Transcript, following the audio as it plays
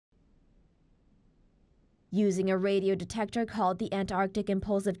Using a radio detector called the Antarctic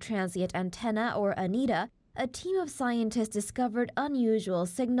Impulsive Transient Antenna, or ANITA, a team of scientists discovered unusual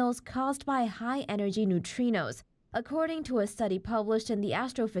signals caused by high-energy neutrinos, according to a study published in the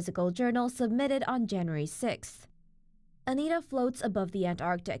Astrophysical Journal submitted on January 6. ANITA floats above the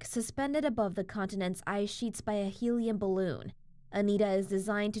Antarctic, suspended above the continent's ice sheets by a helium balloon. ANITA is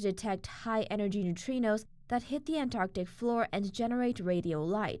designed to detect high-energy neutrinos that hit the Antarctic floor and generate radio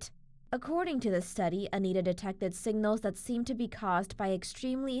light. According to the study, ANITA detected signals that seem to be caused by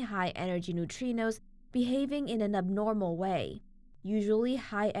extremely high-energy neutrinos behaving in an abnormal way. Usually,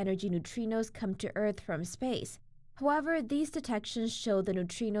 high-energy neutrinos come to Earth from space. However, these detections show the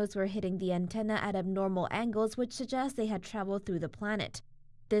neutrinos were hitting the antenna at abnormal angles, which suggests they had traveled through the planet.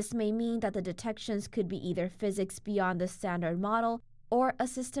 This may mean that the detections could be either physics beyond the standard model or a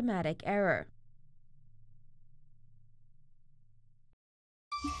systematic error.